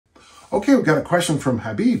Okay, we've got a question from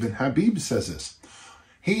Habib, and Habib says this.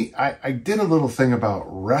 I did a little thing about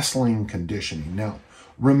wrestling conditioning. Now,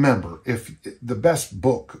 remember, if the best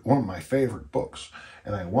book, one of my favorite books,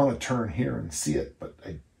 and I want to turn here and see it, but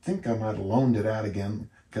I think I might have loaned it out again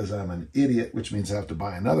because I'm an idiot, which means I have to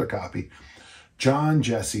buy another copy. John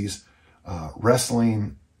Jesse's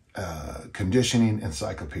Wrestling Conditioning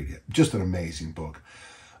Encyclopedia. Just an amazing book.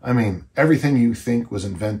 I mean, everything you think was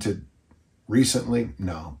invented recently,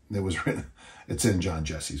 no, it was written, it's in John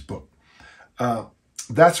Jesse's book.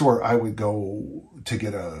 That's where I would go to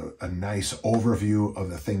get a nice overview of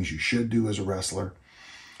the things you should do as a wrestler.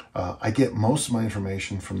 I get most of my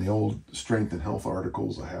information from the old strength and health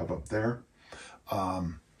articles I have up there.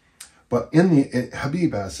 But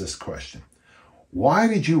Habib asks this question. Why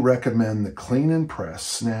did you recommend the clean and press,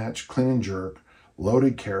 snatch, clean and jerk,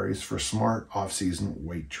 loaded carries for smart off-season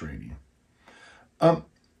weight training?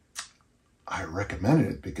 I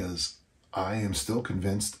recommended it because I am still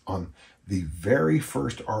convinced on the very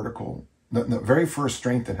first article, the very first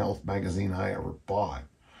strength and health magazine I ever bought,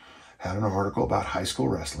 had an article about high school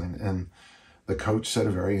wrestling, and the coach said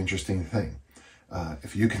a very interesting thing.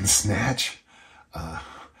 If you can snatch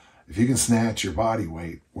your body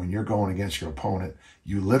weight when you're going against your opponent,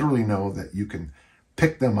 you literally know that you can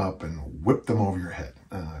pick them up and whip them over your head.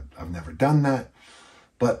 I've never done that,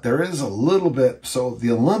 but there is a little bit. So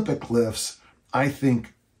the Olympic lifts, I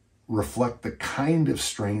think, reflect the kind of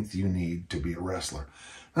strength you need to be a wrestler.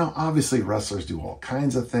 Now, obviously, wrestlers do all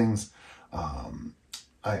kinds of things. I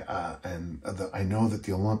know that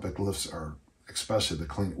the Olympic lifts are, especially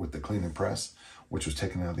with the clean and press, which was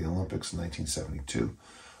taken out of the Olympics in 1972.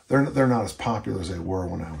 They're not as popular as they were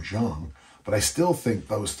when I was young, but I still think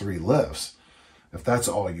those three lifts, if that's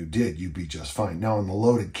all you did, you'd be just fine. Now, in the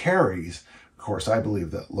loaded carries, of course, I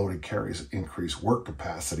believe that loaded carries increase work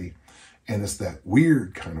capacity, and it's that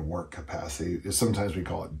weird kind of work capacity. Sometimes we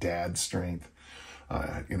call it dad strength.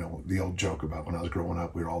 You know, the old joke about when I was growing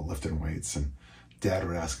up, we were all lifting weights, and Dad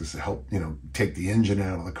would ask us to help, you know, take the engine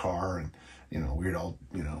out of the car, and you know, we're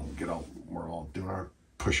all doing our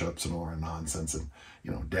push-ups and all our nonsense, and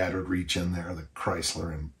you know, Dad would reach in there, the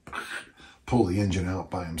Chrysler, and pull the engine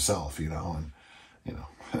out by himself, you know, and you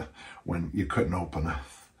know, when you couldn't open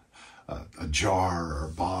a jar or a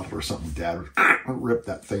bottle or something, Dad would rip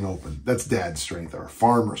that thing open. That's Dad's strength, or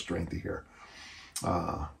farmer strength here.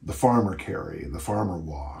 The farmer carry, the farmer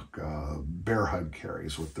walk, bear hug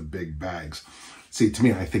carries with the big bags. See, to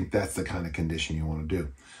me, I think that's the kind of condition you want to do.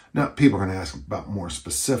 Now, people are going to ask about more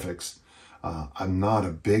specifics. I'm not a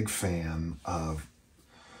big fan of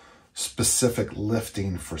specific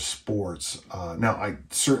lifting for sports. Now,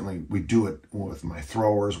 we do it with my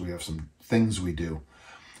throwers. We have some things we do,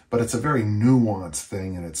 but it's a very nuanced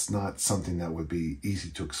thing, and it's not something that would be easy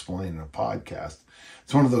to explain in a podcast.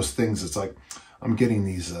 It's one of those things. It's like I'm getting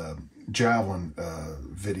these javelin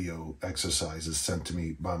video exercises sent to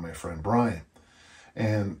me by my friend Brian,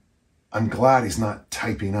 and I'm glad he's not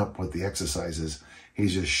typing up what the exercise is.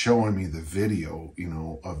 He's just showing me the video, you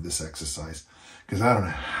know, of this exercise, because I don't know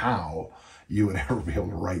how you would ever be able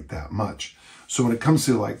to write that much. So when it comes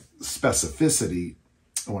to like specificity,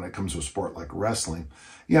 when it comes to a sport like wrestling,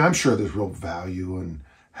 yeah, I'm sure there's real value in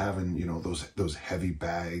having, you know, those heavy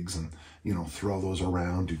bags, and you know, throw those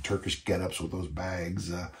around, do Turkish get-ups with those bags.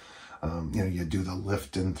 You know, you do the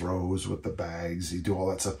lift and throws with the bags, you do all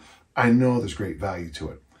that stuff. I know there's great value to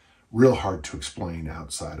it. Real hard to explain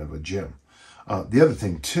outside of a gym. The other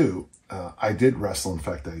thing too, I did wrestle. In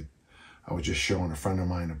fact, I was just showing a friend of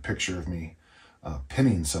mine a picture of me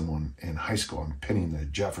pinning someone in high school. I'm pinning the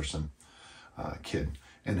Jefferson kid,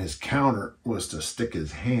 and his counter was to stick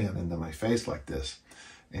his hand into my face like this.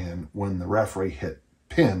 And when the referee hit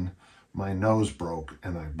pin, my nose broke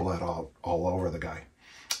and I bled all over the guy.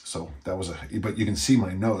 So that was but you can see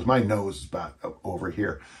my nose. My nose is about over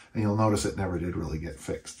here, and you'll notice it never did really get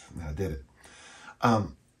fixed. And I did it.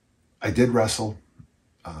 I did wrestle.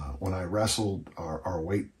 When I wrestled, our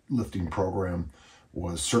weightlifting program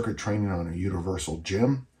was circuit training on a universal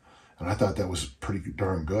gym, and I thought that was pretty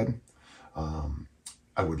darn good.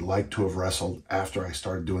 I would like to have wrestled after I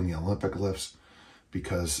started doing the Olympic lifts,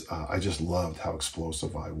 because I just loved how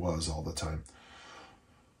explosive I was all the time.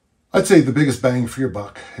 I'd say the biggest bang for your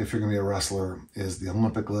buck, if you're going to be a wrestler, is the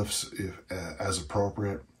Olympic lifts, as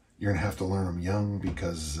appropriate. You're going to have to learn them young,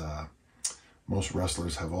 because most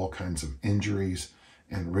wrestlers have all kinds of injuries.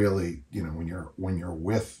 And really, you know, when you're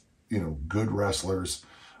with, you know, good wrestlers,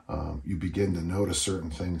 you begin to notice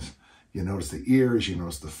certain things. You notice the ears, you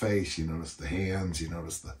notice the face, you notice the hands, you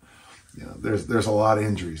notice the, you know, there's a lot of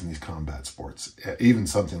injuries in these combat sports, even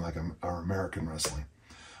something like our American wrestling.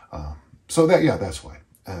 So that's why.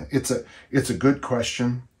 It's a good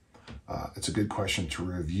question. It's a good question to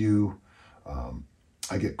review.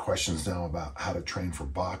 I get questions now about how to train for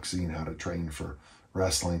boxing, how to train for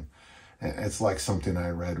wrestling. It's like something I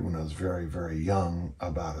read when I was very, very young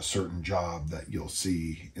about a certain job that you'll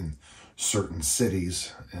see in certain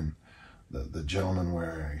cities, and the gentlemen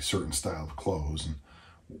wear a certain style of clothes and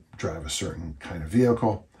drive a certain kind of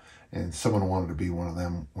vehicle, and someone wanted to be one of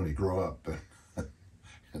them when he grew up.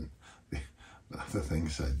 And the thing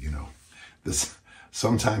said, you know, this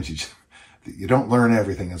sometimes you don't learn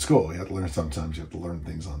everything in school. You have to learn, sometimes you have to learn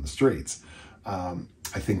things on the streets.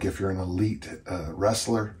 I think if you're an elite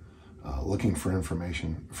wrestler looking for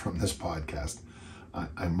information from this podcast,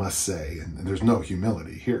 I must say, and there's no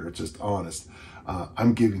humility here, it's just honest,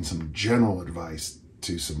 I'm giving some general advice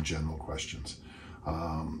to some general questions.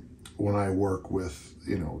 When I work with,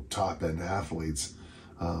 you know, top-end athletes,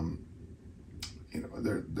 you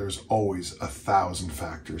know, there's always 1,000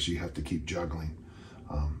 factors you have to keep juggling.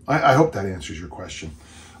 I hope that answers your question.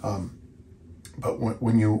 But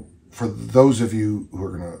for those of you who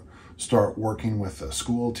are going to start working with a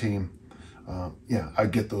school team, yeah, I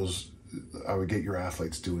would get your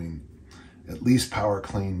athletes doing at least power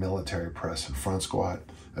clean, military press, and front squat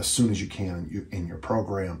as soon as you can in your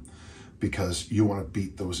program, because you want to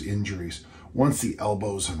beat those injuries. Once the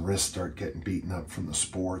elbows and wrists start getting beaten up from the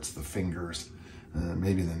sports, the fingers,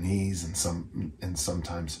 maybe the knees, and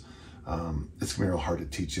sometimes it's gonna be real hard to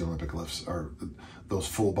teach the Olympic lifts or those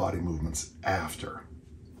full body movements after.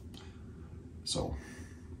 So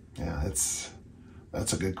yeah,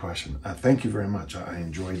 that's a good question. Thank you very much. I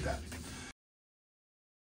enjoyed that.